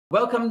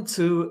Welcome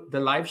to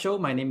the live show.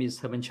 My name is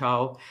Herman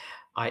Chow.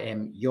 I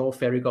am your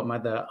fairy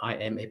godmother. I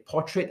am a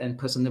portrait and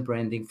personal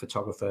branding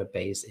photographer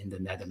based in the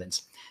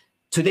Netherlands.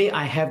 Today,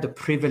 I have the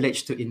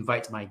privilege to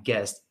invite my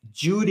guest,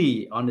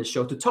 Judy, on the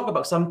show to talk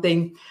about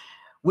something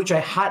which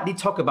I hardly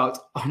talk about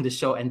on the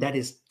show, and that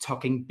is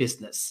talking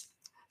business.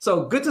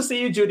 So good to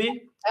see you,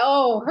 Judy.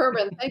 Oh,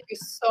 Herman, thank you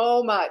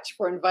so much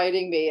for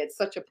inviting me. It's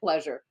such a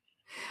pleasure.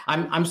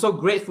 I'm so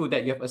grateful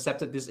that you have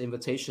accepted this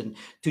invitation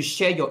to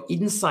share your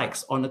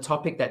insights on a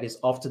topic that is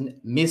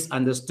often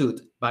misunderstood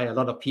by a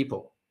lot of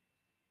people.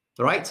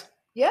 Right?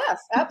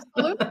 Yes,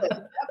 absolutely.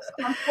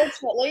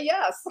 Unfortunately,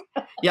 yes.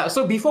 Yeah.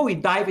 So before we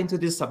dive into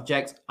this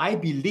subject, I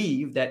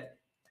believe that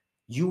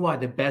you are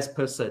the best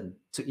person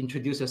to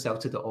introduce yourself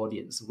to the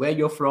audience, where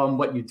you're from,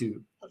 what you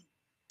do.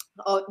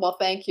 Oh, well,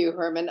 thank you,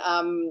 Herman.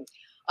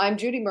 I'm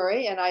Judy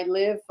Murray, and I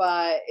live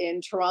in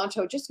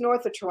Toronto, just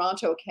north of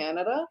Toronto,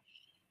 Canada.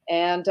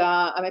 And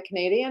I'm a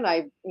Canadian.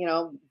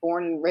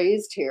 Born and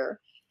raised here,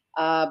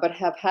 but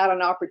have had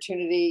an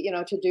opportunity,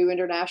 to do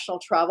international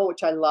travel,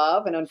 which I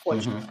love. And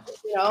unfortunately,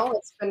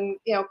 it's been,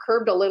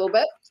 curbed a little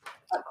bit,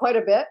 quite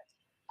a bit.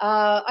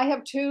 I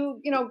have two,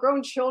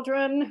 grown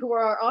children who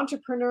are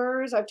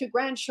entrepreneurs. I have two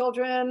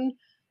grandchildren.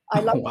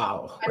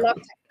 Wow. I love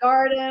to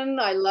garden.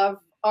 I love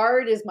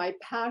art is my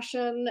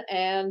passion.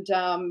 And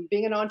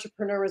being an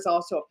entrepreneur is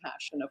also a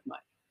passion of mine.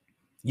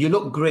 You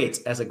look great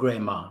as a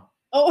grandma.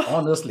 Oh,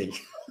 honestly.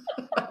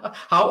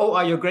 How old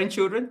are your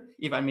grandchildren,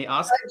 if I may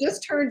ask? I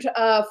just turned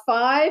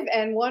 5,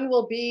 and one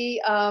will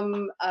be 8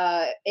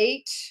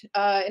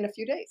 in a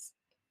few days.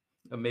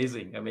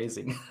 Amazing.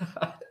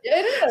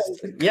 It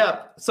is.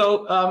 Yeah.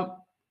 So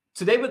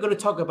today we're going to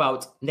talk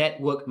about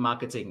network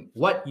marketing,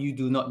 what you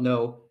do not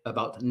know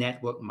about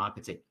network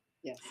marketing.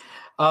 Yes.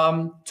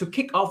 To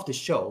kick off the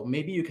show,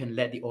 maybe you can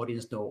let the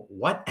audience know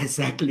what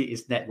exactly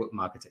is network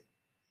marketing.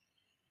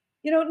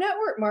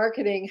 Network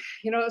marketing,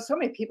 so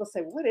many people say,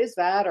 what is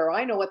that? Or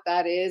I know what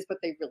that is, but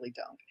they really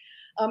don't.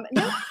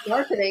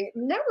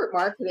 Network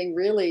marketing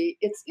really,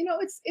 it's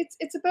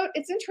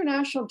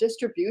international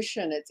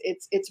distribution.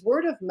 It's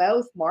word of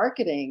mouth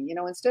marketing.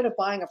 Instead of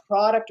buying a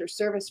product or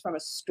service from a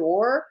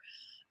store,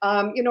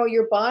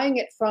 you're buying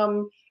it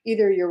from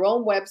either your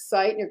own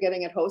website and you're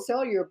getting it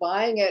wholesale, or you're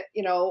buying it,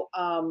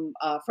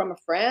 from a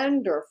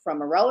friend or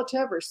from a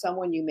relative or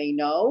someone you may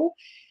know.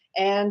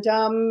 And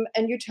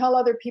you tell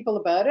other people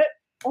about it,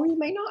 or you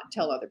may not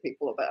tell other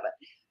people about it.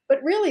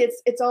 But really,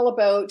 it's all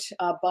about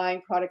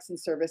buying products and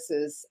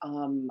services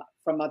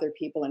from other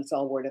people, and it's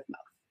all word of mouth.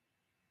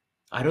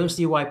 I don't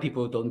see why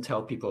people don't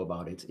tell people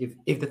about it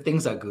if the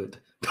things are good.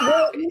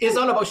 Well, it's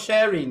all about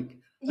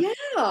sharing. Yeah,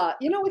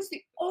 it's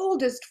the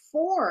oldest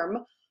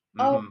form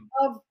of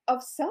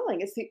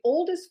selling. It's the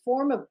oldest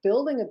form of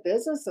building a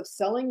business, of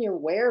selling your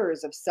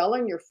wares, of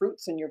selling your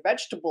fruits and your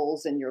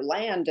vegetables and your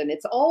land. And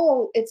it's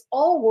all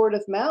word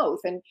of mouth.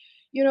 And,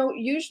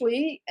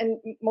 usually and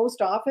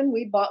most often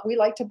we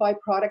like to buy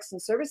products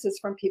and services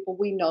from people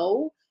we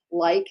know,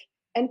 like,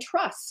 and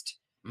trust.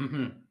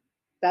 Mm-hmm.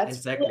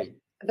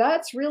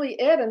 That's really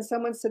it. And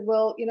someone said,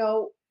 well,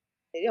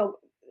 you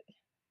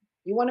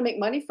want to make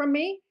money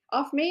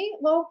off me?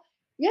 Well,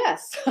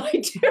 yes, I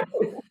do.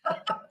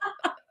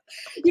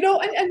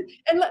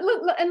 And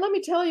let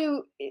me tell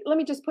you, let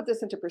me just put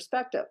this into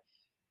perspective.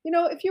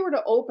 If you were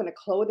to open a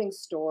clothing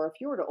store,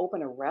 if you were to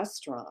open a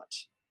restaurant,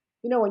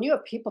 when you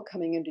have people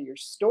coming into your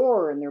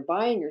store and they're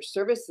buying your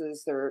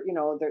services, they're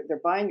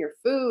buying your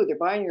food, they're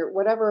buying your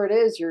whatever it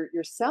is you're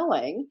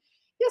selling.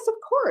 Yes, of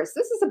course,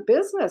 this is a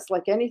business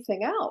like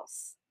anything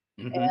else.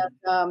 Mm-hmm.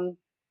 And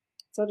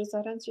so does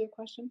that answer your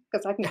question?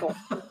 Because I can go.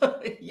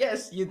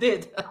 Yes, you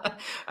did.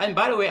 And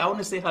by the way, I want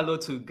to say hello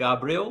to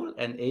Gabriel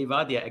and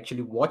Ava. They are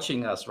actually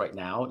watching us right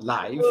now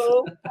live.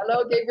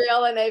 Hello,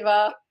 Gabriel and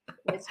Ava.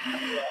 Nice to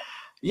meet you.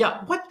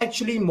 Yeah, what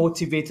actually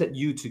motivated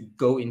you to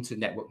go into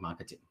network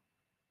marketing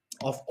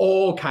of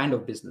all kind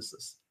of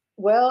businesses?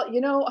 Well,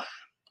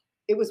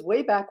 it was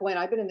way back when.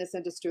 I've been in this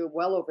industry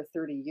well over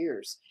 30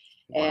 years.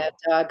 Wow.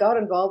 And got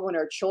involved when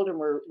our children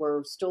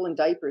were still in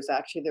diapers.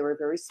 Actually, they were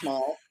very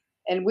small.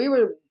 And we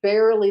were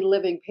barely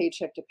living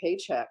paycheck to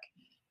paycheck.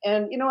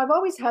 And, I've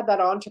always had that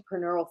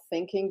entrepreneurial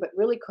thinking, but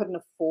really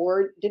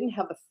didn't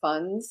have the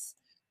funds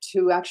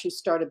to actually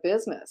start a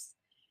business.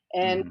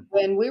 And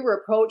when we were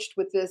approached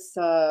with this,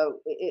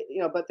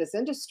 about this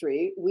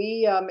industry,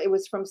 it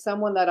was from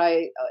someone that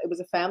it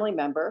was a family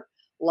member,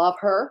 love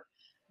her.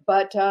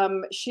 But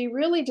she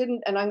really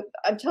didn't, and I'm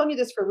telling you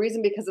this for a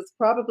reason, because it's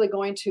probably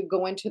going to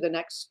go into the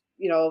next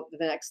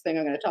thing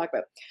I'm going to talk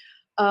about.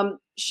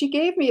 She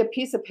gave me a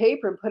piece of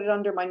paper and put it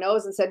under my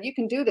nose and said, you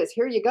can do this.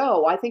 Here you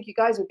go. I think you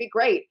guys would be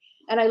great.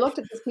 And I looked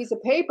at this piece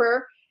of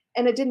paper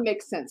and it didn't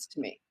make sense to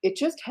me. It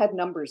just had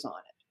numbers on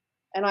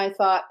it. And I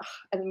thought,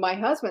 and my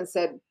husband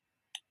said,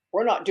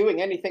 we're not doing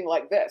anything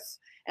like this.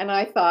 And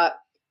I thought,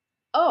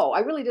 oh, I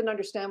really didn't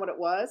understand what it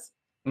was.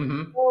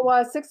 Mm-hmm.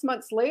 Well, 6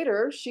 months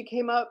later, she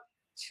came up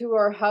to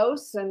our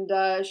house and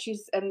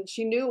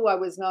she knew I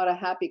was not a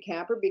happy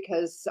camper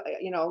because,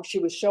 she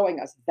was showing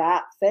us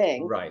that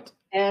thing. Right.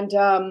 And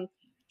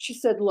she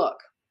said, look,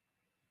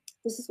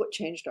 This is what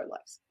changed our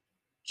lives.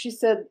 She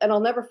said, and I'll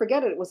never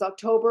forget it. It was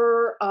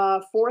October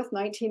 4th,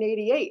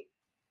 1988.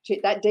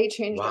 That day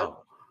changed our.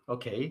 Wow.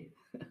 Okay.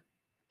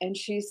 And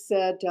she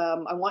said,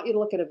 I want you to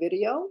look at a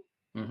video,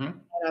 Mm-hmm.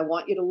 and I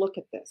want you to look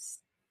at this.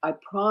 I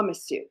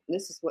promise you, and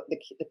this is what the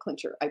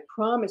clincher, I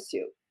promise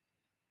you,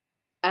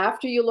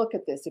 after you look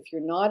at this, if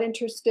you're not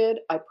interested,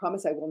 I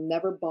promise I will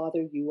never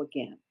bother you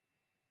again.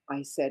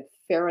 I said,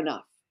 fair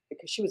enough,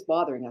 because she was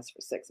bothering us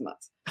for 6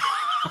 months.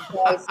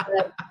 So I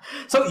said,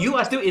 So you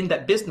are still in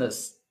that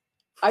business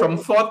from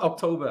 4th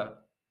October.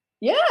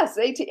 Yes,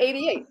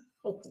 1888.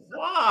 Oh,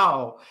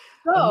 wow.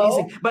 So,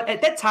 amazing. But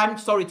at that time,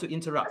 sorry to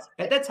interrupt.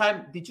 At that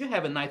time, did you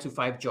have a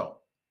 9-to-5 job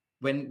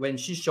when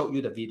she showed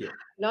you the video?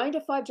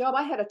 9-to-5 job.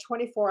 I had a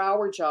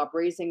 24-hour job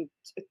raising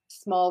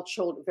small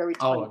children, very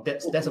tiny. Oh,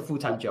 that's a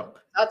full-time job.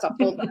 That's a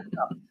full-time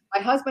job.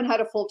 My husband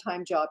had a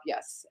full-time job,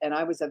 yes. And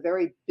I was a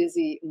very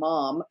busy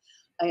mom,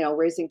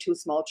 raising 2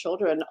 small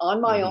children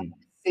on my own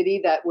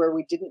city where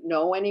we didn't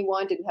know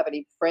anyone, didn't have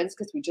any friends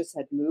because we just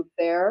had moved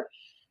there.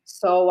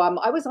 So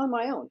I was on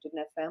my own, didn't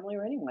have family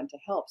or anyone to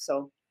help.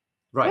 So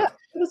right. Yeah,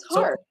 it was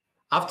hard. So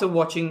after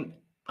watching,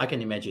 I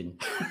can imagine.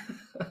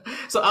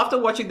 So after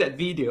watching that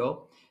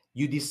video,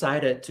 you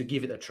decided to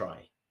give it a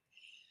try.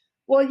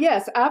 Well,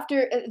 yes.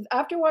 After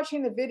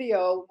watching the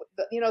video,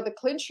 the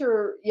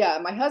clincher. Yeah,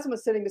 my husband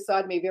was sitting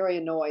beside me, very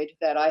annoyed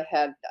that I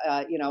had,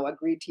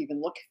 agreed to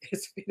even look at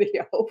this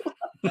video.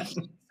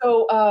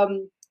 So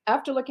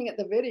after looking at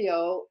the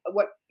video,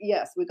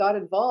 we got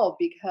involved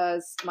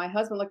because my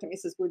husband looked at me and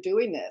says, "We're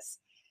doing this."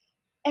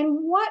 And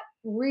what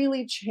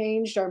really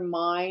changed our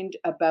mind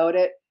about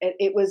it?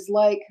 It was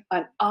like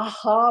an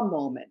aha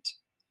moment,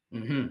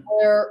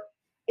 where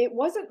it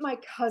wasn't my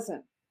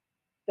cousin.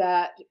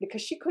 That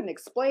because she couldn't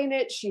explain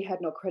it, she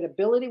had no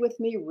credibility with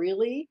me,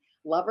 really.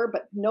 Love her,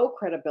 but no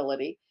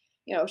credibility.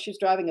 She was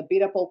driving a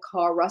beat up old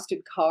car,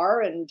 rusted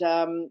car, and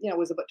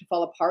was about to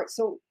fall apart.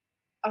 So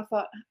I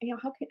thought,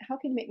 how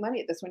can you make money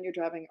at this when you're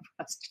driving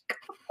a rusted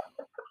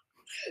car?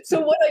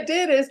 So what I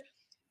did is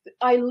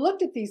I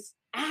looked at these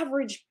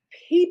average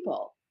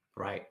people,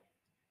 right,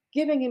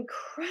 giving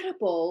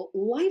incredible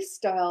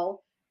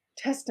lifestyle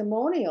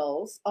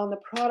testimonials on the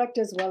product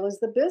as well as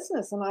the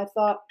business, and I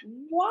thought,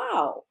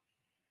 wow.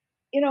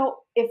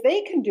 If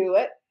they can do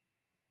it,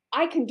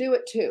 I can do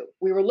it too.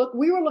 We were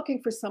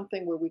looking for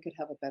something where we could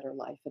have a better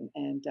life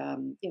and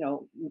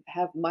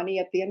have money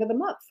at the end of the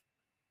month.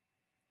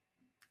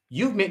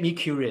 You've made me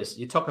curious.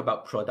 You talk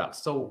about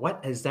products. So what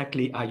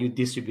exactly are you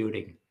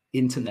distributing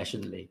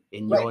internationally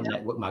in your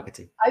network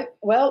marketing? I've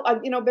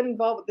been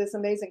involved with this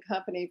amazing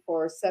company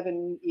for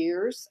 7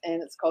 years,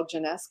 and it's called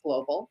Jeunesse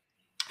Global.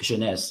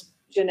 Jeunesse,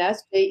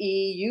 Jeunesse,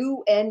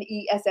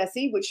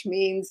 which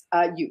means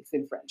youth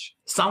in French.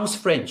 Sounds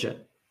French.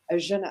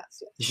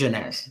 Jeunesse. Yes.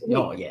 Jeunesse.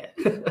 Oh, yeah.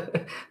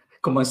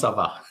 Comment ça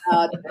va?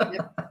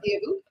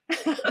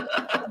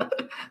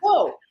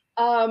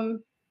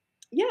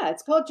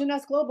 It's called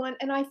Jeunesse Global.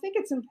 And I think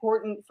it's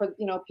important for,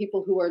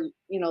 people who are,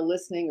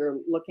 listening or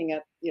looking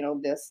at,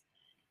 this.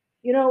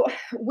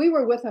 We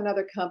were with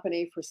another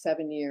company for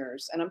 7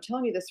 years, and I'm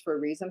telling you this for a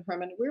reason,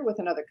 Herman. We were with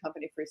another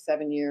company for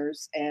 7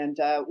 years, and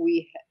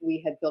we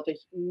had built a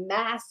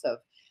massive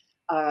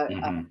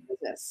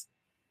business,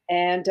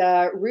 and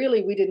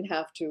really we didn't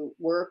have to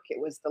work.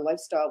 The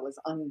lifestyle was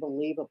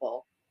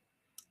unbelievable,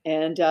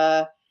 and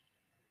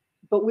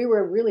but we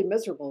were really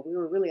miserable. We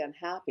were really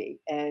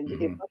unhappy, and it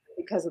wasn't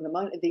because of the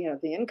money.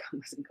 The income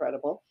was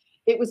incredible.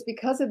 It was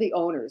because of the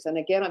owners, and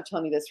again, I'm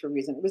telling you this for a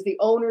reason. It was the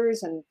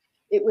owners, and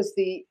it was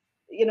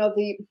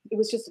it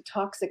was just a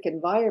toxic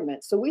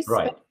environment. So we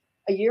spent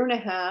a year and a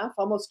half,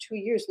 almost 2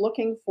 years,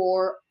 looking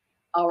for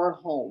our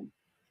home,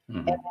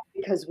 and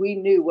because we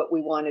knew what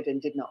we wanted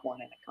and did not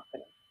want in a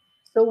company.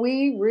 So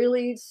we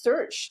really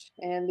searched,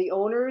 and the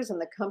owners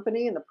and the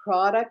company and the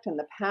product and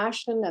the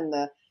passion and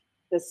the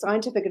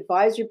scientific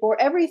advisory board,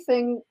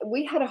 everything,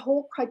 we had a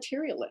whole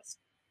criteria list.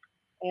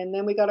 And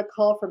then we got a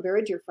call from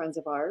very dear friends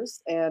of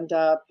ours, and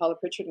Paula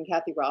Pritchard and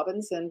Kathy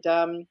Robbins, and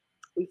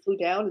we flew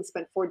down and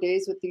spent 4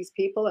 days with these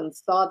people and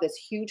saw this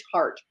huge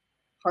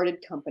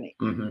hearted company.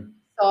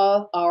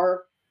 Saw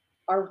our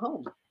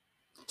home.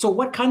 So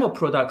what kind of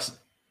products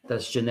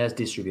does Jeunesse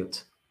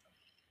distribute?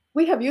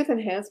 We have youth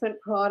enhancement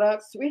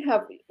products. We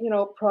have,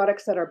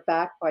 products that are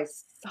backed by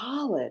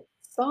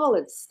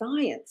solid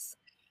science,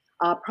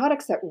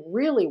 products that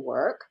really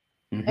work,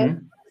 and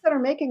products that are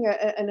making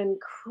an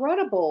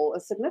incredible,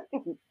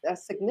 significant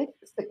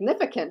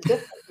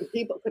difference in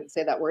people. Couldn't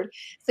say that word.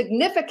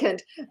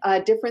 Significant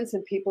difference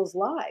in people's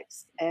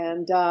lives,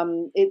 and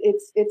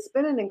it's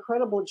been an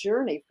incredible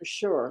journey for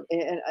sure.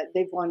 And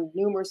they've won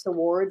numerous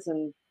awards,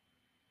 and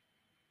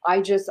I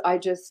just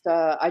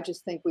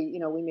think we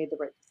made the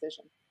right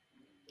decision.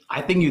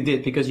 I think you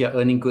did, because you're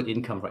earning good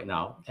income right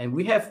now. And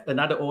we have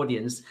another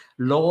audience,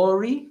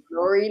 Lori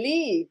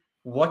Lee,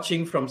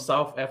 watching from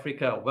South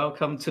Africa.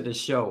 Welcome to the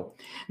show.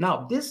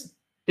 Now, this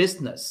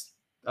business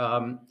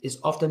is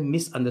often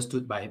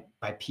misunderstood by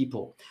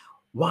people.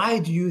 Why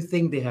do you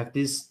think they have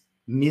this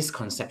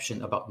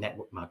misconception about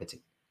network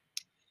marketing?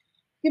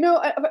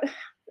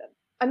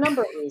 A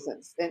number of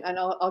reasons, and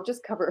I'll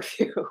just cover a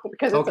few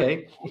because it's a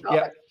Okay. Yeah.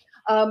 topic.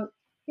 Um,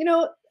 you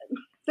know,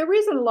 the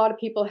reason a lot of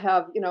people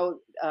have,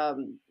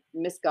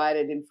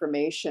 misguided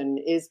information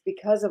is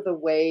because of the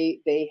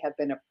way they have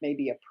been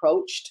maybe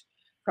approached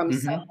from Mm-hmm.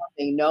 someone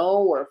they know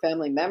or a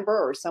family member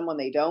or someone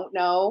they don't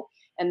know,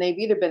 and they've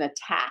either been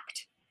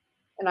attacked.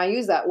 And I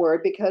use that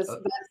word because Uh,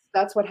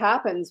 that's what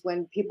happens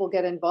when people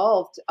get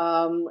involved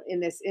in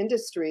this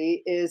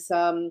industry. Is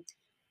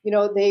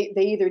they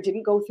either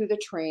didn't go through the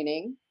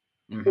training,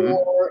 mm-hmm.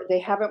 or they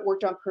haven't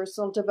worked on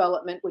personal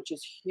development, which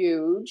is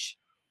huge,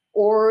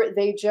 or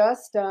they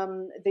just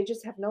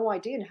have no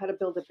idea on how to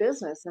build a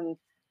business. And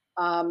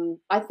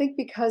I think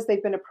because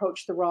they've been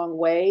approached the wrong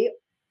way,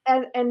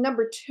 and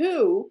number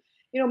two,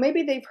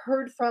 maybe they've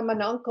heard from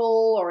an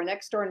uncle or a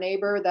next door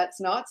neighbor that's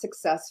not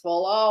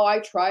successful. Oh, I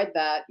tried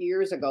that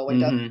years ago. It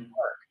doesn't Mm-hmm.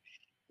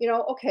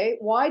 work. Okay,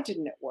 why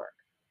didn't it work?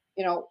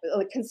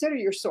 Like, consider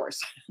your source.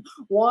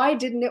 Why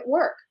didn't it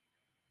work?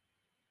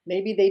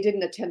 Maybe they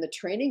didn't attend the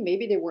training.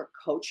 Maybe they weren't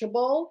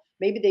coachable.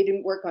 Maybe they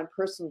didn't work on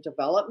personal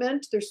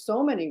development. There's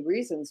so many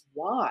reasons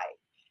why.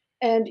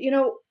 And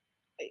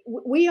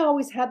we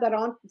always had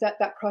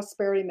that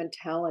prosperity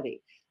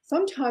mentality.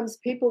 Sometimes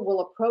people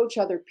will approach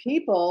other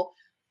people,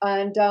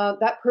 and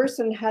that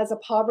person has a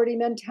poverty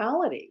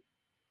mentality.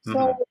 So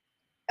Mm-hmm.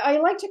 I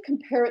like to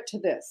compare it to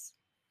this.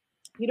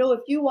 If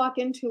you walk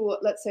into,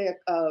 let's say,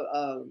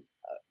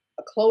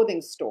 a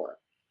clothing store,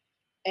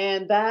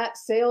 and that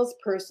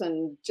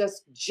salesperson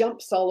just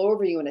jumps all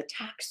over you and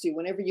attacks you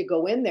whenever you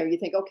go in there, you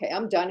think, okay,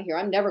 I'm done here.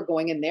 I'm never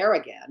going in there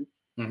again.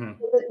 Mm-hmm.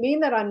 Does it mean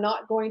that I'm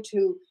not going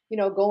to,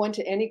 go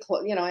into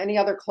any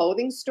other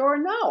clothing store?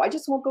 No, I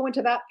just won't go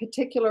into that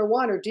particular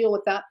one or deal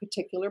with that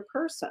particular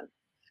person.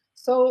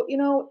 So,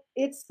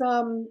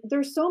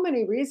 there's so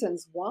many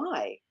reasons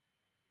why.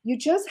 You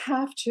just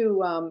have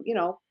to,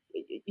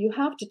 you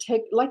have to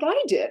take, like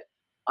I did.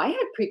 I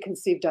had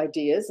preconceived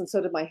ideas, and so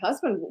did my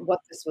husband, what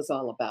this was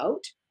all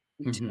about,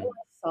 until Mm-hmm.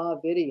 I saw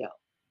a video,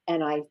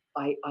 and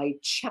I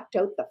checked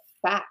out the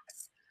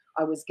facts.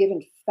 I was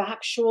given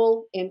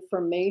factual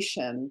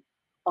information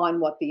on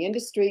what the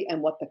industry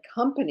and what the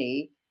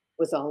company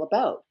was all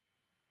about.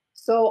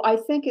 So I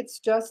think it's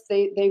just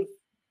they've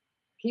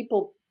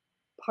people,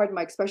 pardon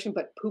my expression,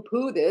 but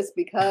poo-poo this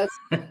because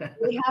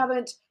they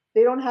haven't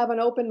they don't have an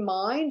open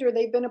mind, or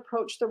they've been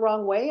approached the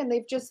wrong way, and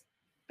they've just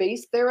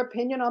based their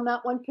opinion on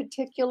that one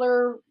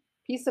particular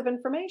piece of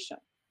information.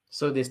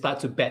 So they start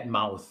to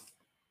badmouth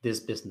this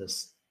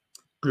business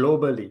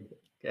globally,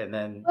 and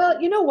then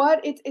Well, you know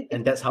what?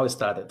 and that's how it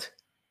started.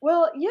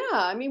 Well, yeah.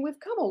 I mean, we've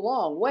come a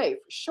long way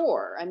for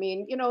sure. I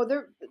mean,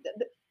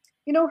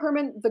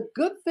 Herman, the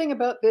good thing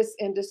about this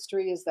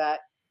industry is that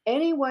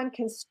anyone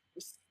can,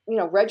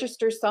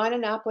 register, sign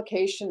an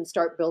application, and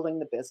start building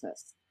the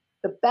business.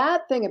 The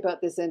bad thing about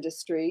this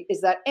industry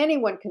is that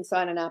anyone can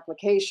sign an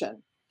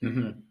application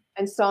Mm-hmm.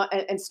 and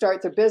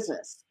start their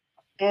business.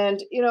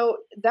 And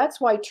that's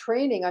why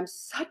training. I'm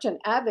such an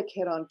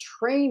advocate on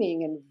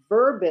training and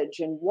verbiage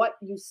and what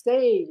you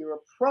say, your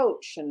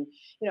approach, and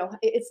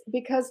it's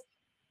because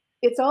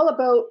it's all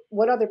about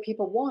what other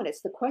people want.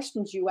 It's the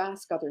questions you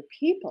ask other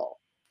people.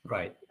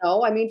 Right.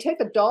 I mean, take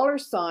the dollar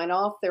sign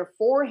off their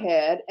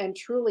forehead and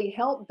truly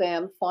help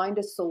them find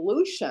a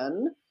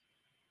solution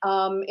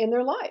in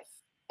their life.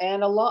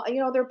 And a lot,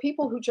 there are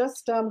people who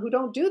just who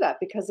don't do that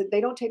because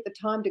they don't take the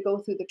time to go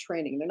through the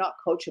training. They're not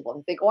coachable.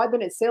 They think, oh, I've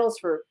been in sales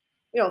for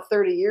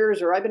 30 years,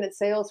 or I've been in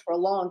sales for a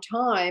long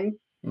time.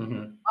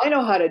 Mm-hmm. I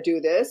know how to do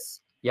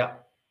this, Yeah.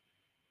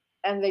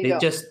 and they They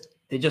don't.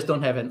 just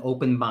don't have an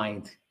open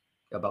mind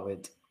about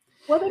it.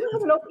 Well, they don't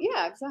have an open.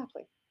 Yeah,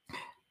 exactly.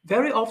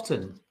 Very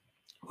often,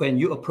 when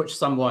you approach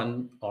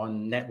someone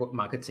on network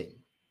marketing,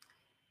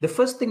 the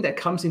first thing that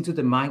comes into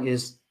the mind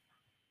is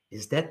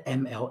that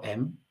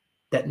MLM,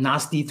 that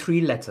nasty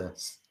three-letter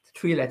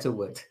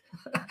word.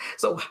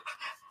 So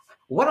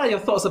what are your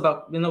thoughts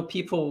about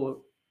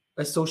people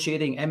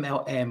associating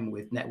MLM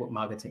with network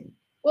marketing?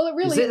 Well, it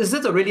really Is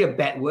it really a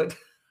bad word?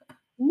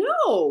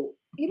 No.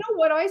 You know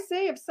what I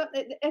say? If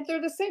something, and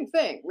they're the same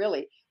thing,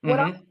 really.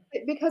 Mm-hmm.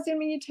 Because I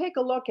mean, you take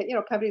a look at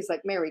companies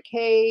like Mary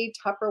Kay,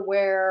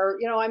 Tupperware.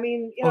 I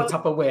mean, Oh,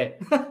 Tupperware.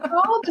 they're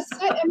all the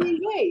same. I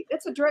mean, hey,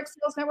 it's a direct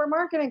sales network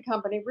marketing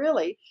company,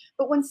 really.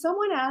 But when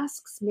someone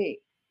asks me,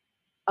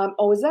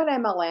 "Oh, is that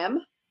MLM?"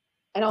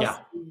 and I'll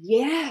say, Yeah.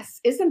 "Yes,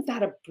 isn't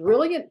that a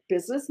brilliant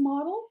business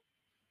model?"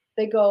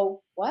 They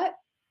go, "What?"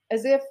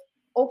 As if,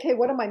 okay,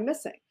 what am I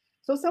missing?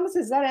 So if someone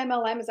says, "Is that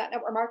MLM? Is that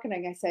network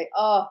marketing?" I say,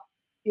 "Oh,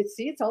 you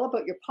see, it's all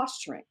about your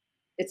posturing.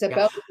 It's Yeah.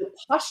 about your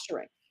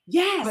posturing."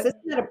 Yes, But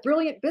isn't that a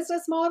brilliant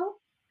business model?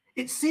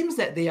 it seems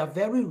that they are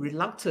very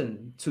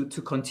reluctant to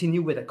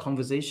continue with a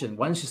conversation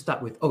once you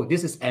start with, oh,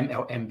 this is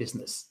MLM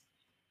business.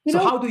 You So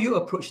know, how do you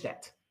approach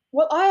that?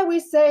 well, I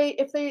always say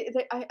if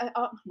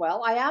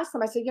I ask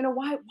them, I say,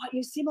 why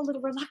you seem a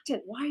little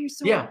reluctant. Why are you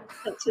so Yeah.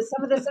 reluctant to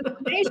some of this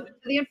information, to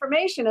the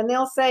information? And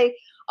they'll say,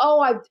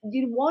 oh,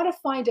 you want to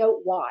find out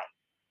why.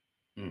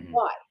 Mm-hmm.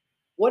 Why?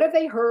 What have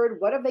they heard?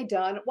 What have they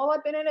done? Well,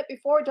 I've been in it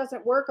before. It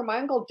doesn't work. Or my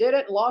uncle did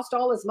it and lost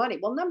all his money.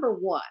 Well, number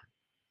one,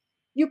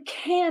 You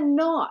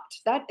cannot.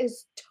 That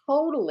is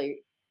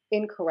totally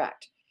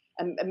incorrect,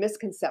 a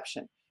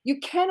misconception. You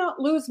cannot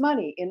lose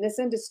money in this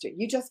industry.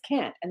 You just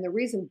can't. And the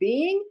reason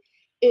being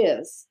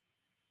is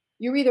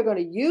you're either going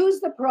to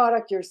use the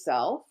product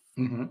yourself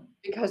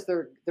because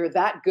they're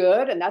that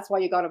good, and that's why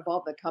you got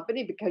involved in the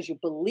company, because you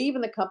believe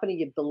in the company,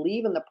 you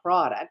believe in the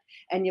product,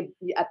 and you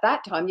at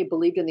that time you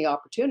believed in the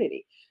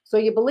opportunity. So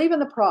you believe in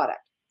the product.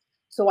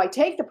 So I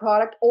take the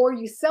product, or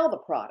you sell the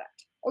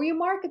product, or you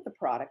market the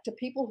product to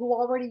people who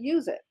already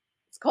use it.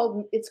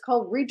 It's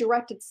called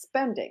redirected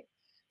spending.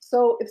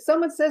 So if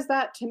someone says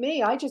that to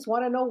me, I just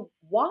want to know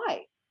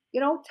why.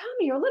 Tell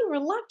me, you're a little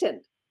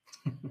reluctant.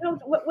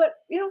 What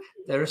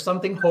There is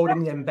something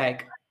holding them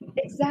back.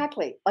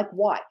 Exactly. Like,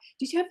 why?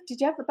 Did you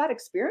have a bad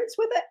experience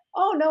with it?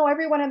 Oh no,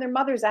 everyone and their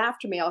mother's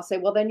after me. I'll say,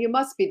 well, then you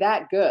must be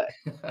that good.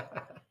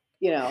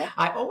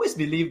 I always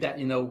believe that,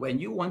 when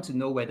you want to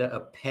know whether a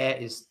pear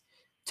is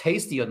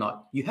tasty or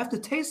not, you have to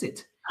taste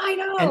it. I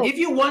know. And if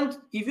you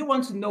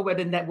want to know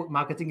whether network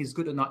marketing is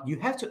good or not, you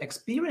have to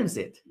experience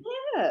it.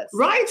 Yes.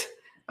 Right?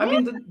 I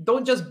mean,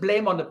 don't just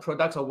blame on the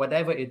product or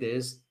whatever it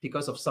is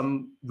because of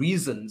some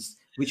reasons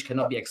which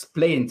cannot be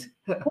explained.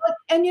 Well,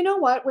 and you know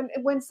what?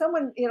 When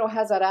someone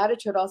has that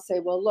attitude, I'll say,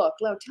 well, look,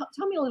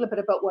 tell me a little bit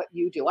about what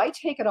you do. I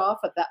take it off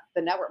of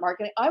the network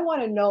marketing. I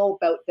want to know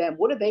about them.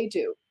 What do they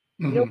do?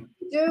 What do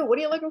you do? What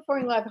are you looking for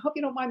in life? I hope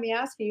you don't mind me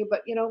asking you,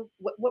 but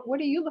what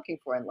are you looking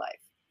for in life?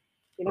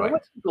 Right.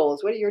 What's your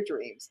goals? What are your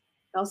dreams?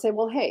 And I'll say,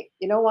 well, hey,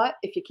 you know what?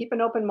 If you keep an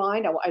open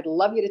mind, I'd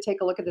love you to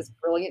take a look at this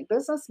brilliant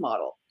business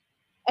model.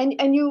 And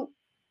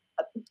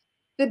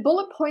the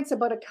bullet points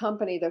about a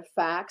company, their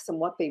facts and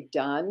what they've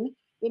done.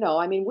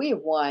 I mean, we've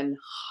won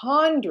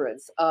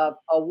hundreds of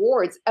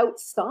awards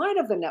outside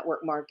of the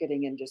network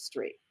marketing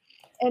industry.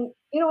 And,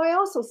 I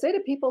also say to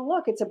people,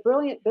 look, it's a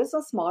brilliant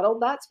business model.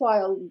 That's why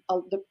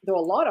there are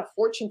a lot of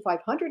Fortune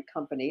 500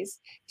 companies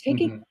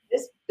taking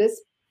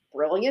this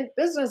brilliant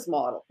business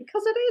model,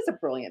 because it is a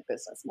brilliant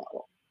business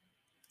model.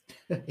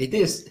 It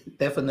is,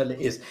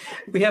 definitely is.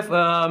 We have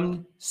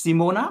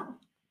Simona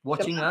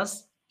watching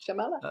us.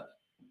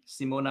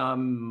 Simona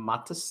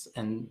Mattes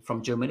and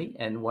from Germany,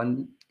 and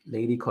one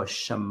lady called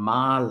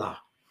Shamala.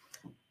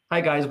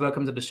 Hi guys,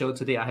 welcome to the show.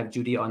 Today I have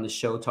Judy on the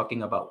show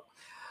talking about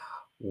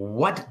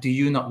what do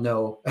you not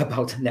know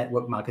about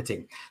network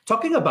marketing.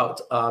 Talking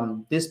about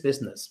this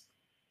business,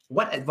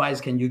 what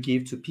advice can you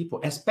give to people,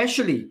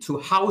 especially to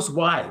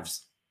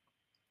housewives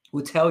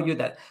who tell you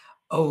that,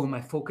 oh,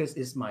 my focus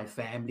is my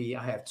family.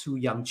 I have 2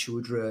 young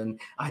children.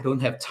 I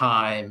don't have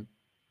time.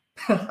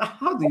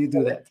 How do you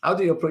do that? How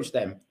do you approach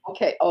them?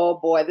 Okay. Oh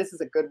boy, this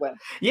is a good one.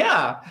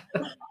 Yeah.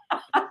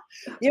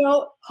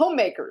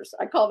 Homemakers.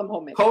 I call them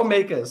homemakers.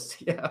 Homemakers.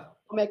 Yeah.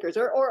 Homemakers,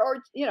 or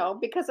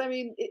because I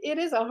mean, it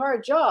is a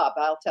hard job.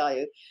 I'll tell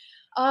you.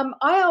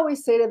 I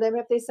always say to them,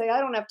 if they say, I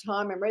don't have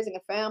time, I'm raising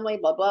a family,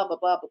 blah blah blah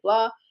blah blah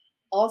blah,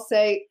 I'll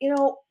say,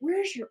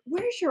 where's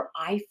your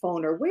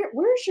iPhone, or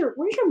where's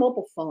your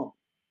mobile phone?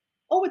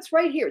 Oh, it's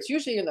right here. It's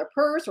usually in their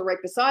purse or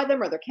right beside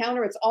them or their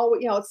counter. It's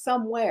always, it's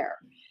somewhere.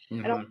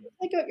 And I'll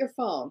take out your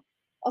phone.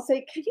 I'll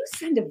say, can you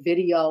send a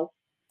video?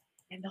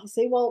 And they'll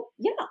say, well,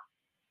 yeah.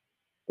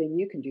 Then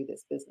you can do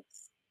this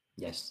business.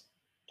 Yes.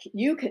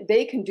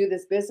 They can do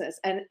this business.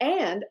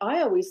 And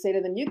I always say to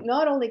them,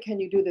 not only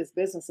can you do this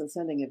business in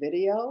sending a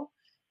video,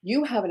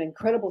 you have an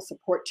incredible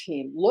support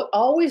team.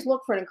 Always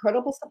look for an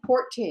incredible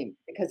support team,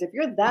 because if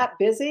you're that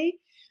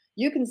busy,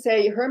 you can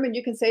say, Herman,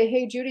 you can say,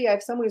 hey, Judy, I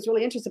have someone who's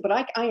really interested, but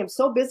I am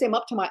so busy. I'm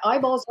up to my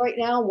eyeballs right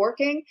now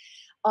working.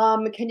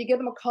 Can you give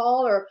them a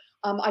call, or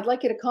I'd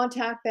like you to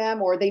contact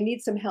them, or they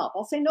need some help.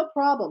 I'll say, no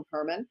problem,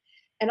 Herman.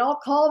 And I'll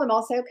call them.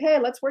 I'll say, okay,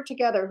 let's work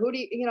together. Who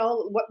do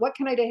what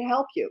can I do to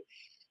help you?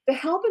 The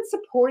help and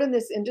support in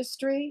this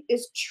industry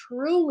is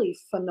truly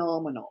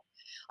phenomenal.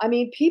 I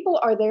mean, people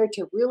are there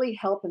to really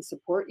help and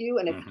support you.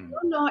 And if you're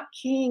not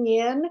keying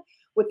in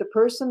with the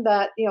person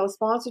that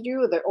sponsored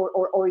you,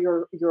 or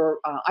your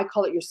I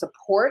call it your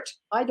support.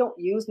 I don't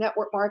use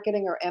network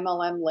marketing or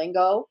MLM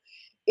lingo.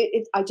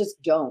 I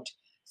just don't.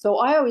 So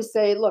I always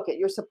say, look, at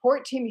your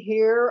support team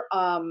here,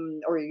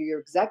 or your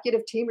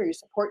executive team or your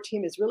support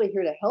team is really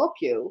here to help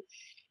you,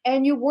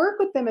 and you work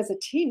with them as a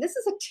team. This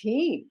is a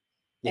team,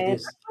 and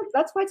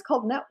that's why it's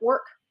called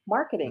network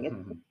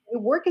marketing. You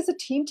work as a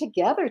team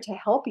together to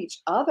help each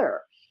other.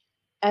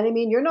 And I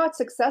mean, you're not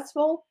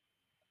successful.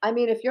 I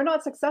mean, if you're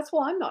not successful,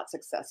 I'm not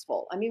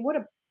successful. I mean, what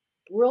a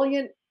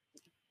brilliant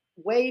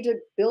way to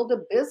build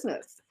a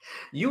business.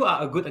 You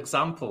are a good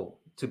example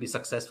to be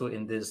successful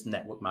in this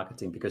network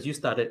marketing, because you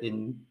started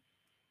in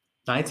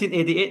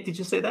 1988. Did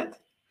you say that?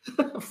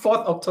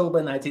 4th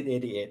October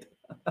 1988.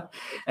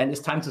 And it's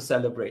time to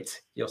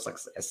celebrate your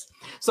success.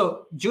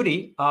 So,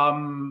 Judy,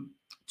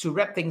 to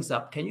wrap things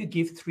up, can you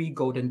give 3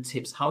 golden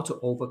tips how to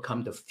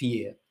overcome the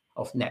fear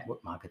of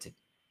network marketing?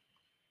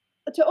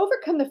 To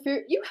overcome the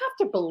fear, you have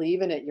to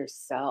believe in it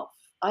yourself.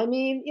 I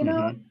mean, you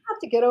have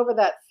to get over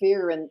that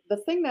fear. And the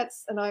thing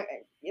that's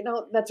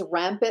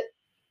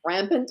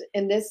rampant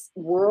in this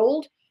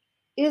world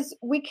is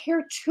we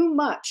care too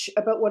much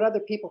about what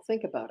other people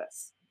think about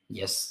us.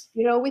 Yes.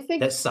 You know, we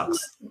think That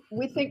sucks.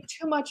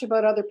 too much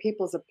about other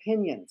people's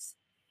opinions.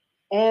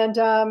 And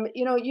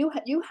you know,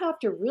 you have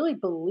to really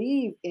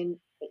believe in,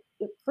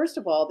 first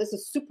of all, this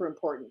is super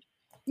important.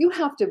 You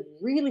have to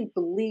really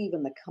believe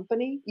in the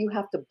company. You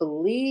have to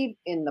believe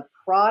in the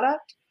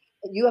product.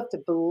 You have to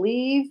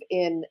believe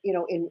in, you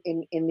know,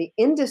 in the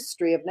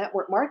industry of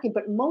network marketing.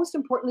 But most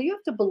importantly, you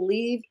have to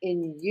believe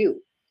in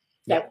you,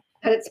 Yeah.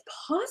 that it's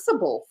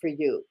possible for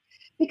you,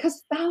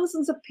 because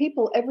thousands of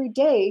people every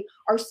day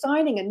are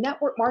signing a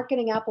network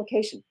marketing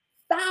application.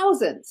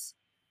 Thousands.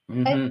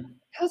 And Mm-hmm.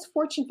 because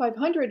Fortune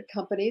 500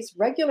 companies,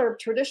 regular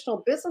traditional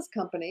business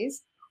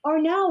companies,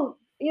 are now,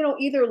 you know,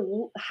 either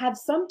have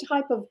some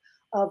type of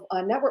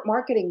a network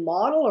marketing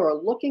model, or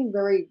are looking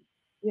very,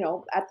 you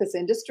know, at this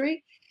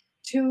industry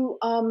to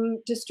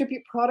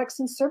distribute products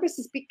and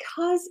services,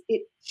 because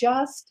it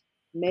just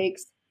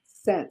makes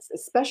sense,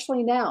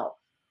 especially now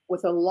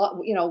with a lot,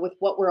 you know, with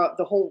what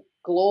the whole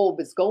globe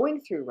is going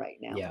through right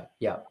now. Yeah.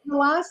 Yeah. The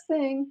last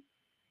thing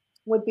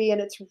would be, and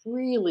it's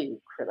really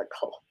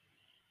critical,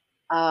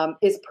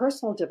 is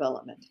personal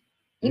development.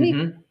 You need to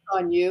Mm-hmm. work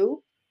on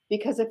you,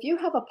 because if you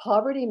have a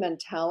poverty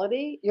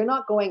mentality, you're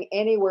not going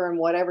anywhere in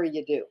whatever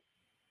you do.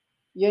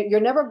 You're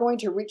never going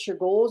to reach your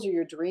goals or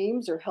your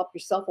dreams or help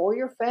yourself or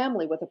your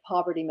family with a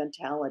poverty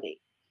mentality.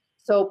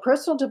 So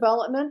personal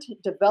development,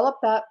 develop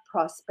that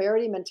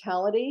prosperity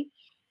mentality.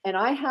 And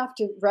I have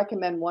to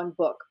recommend one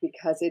book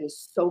because it is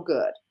so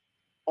good,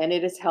 and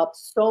it has helped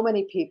so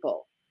many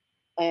people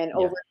and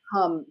Yeah.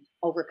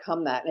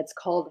 overcome that. And it's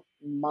called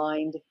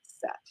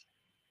Mindset.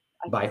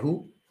 By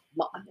who?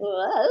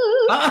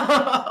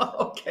 I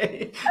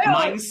Okay. know,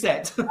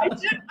 Mindset. I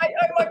did.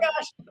 Oh my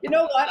gosh! You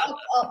know what?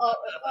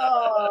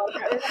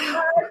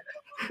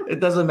 It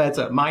doesn't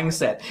matter.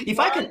 Mindset. If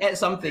I can add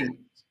something,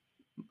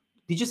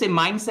 did you say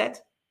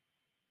mindset?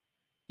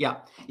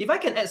 Yeah. If I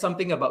can add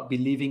something about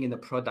believing in the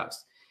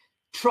products,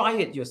 try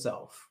it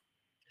yourself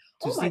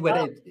to Oh see my whether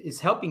God! it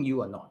is helping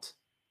you or not.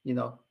 You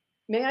know.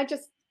 May I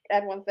just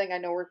add one thing? I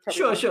know we're probably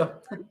Sure,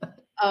 sure.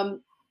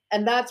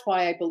 and that's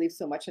why I believe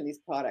so much in these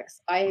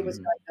products. I was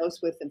Mm,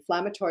 diagnosed with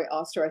inflammatory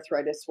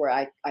osteoarthritis, where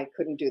I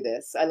couldn't do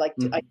this. I mm. like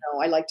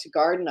to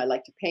garden. I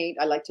like to paint.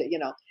 I like to, you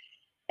know,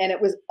 and it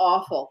was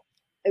awful.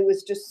 It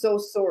was just so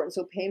sore and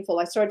so painful.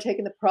 I started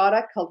taking the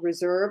product called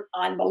Reserve,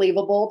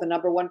 unbelievable, the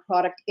 #1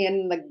 product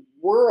in the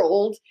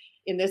world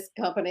in this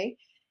company.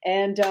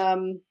 And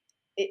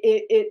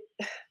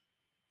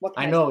what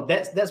can I I say? know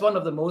that's one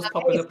of the most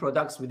popular Amazing.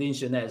 products within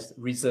Chanel,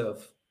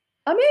 Reserve.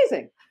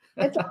 Amazing.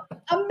 It's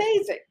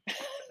amazing.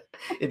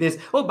 It is.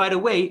 Oh, by the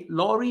way,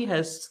 Laurie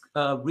has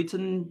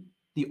written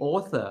the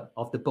author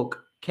of the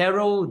book,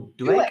 Carol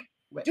Do it.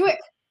 Dweck. Do it.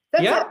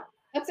 That's it. Yeah.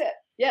 That's it.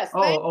 Yes.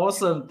 Oh,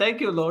 awesome. Thank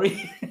you, Laurie.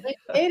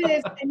 It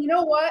is. And you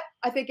know what?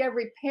 I think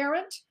every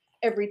parent,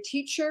 every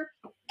teacher,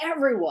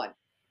 everyone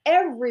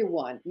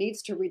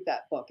needs to read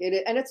that book.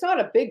 And it's not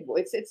a big book.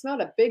 It's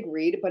not a big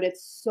read, but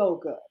it's so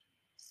good.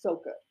 So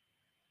good.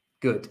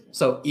 Good.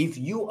 So if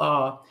you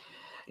are,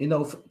 you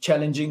know,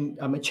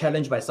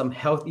 challenged by some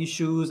health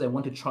issues and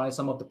want to try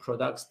some of the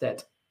products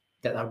that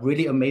are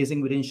really amazing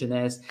within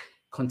Chanel,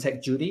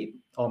 contact Judy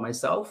or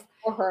myself.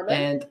 Or Herman.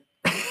 And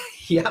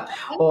yeah,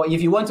 or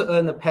if you want to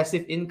earn a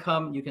passive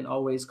income, you can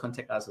always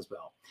contact us as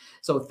well.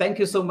 So thank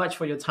you so much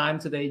for your time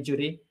today,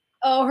 Judy.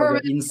 Oh, For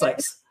Herman. your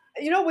insights.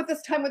 You know, with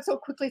this time went so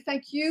quickly.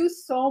 Thank you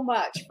so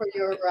much for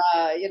your,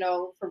 you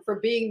know, for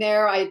being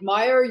there. I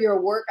admire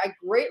your work. I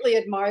greatly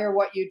admire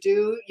what you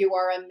do. You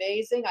are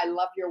amazing. I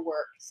love your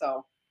work.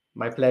 So.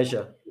 My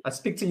pleasure. I'll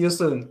speak to you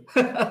soon.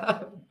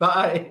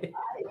 Bye.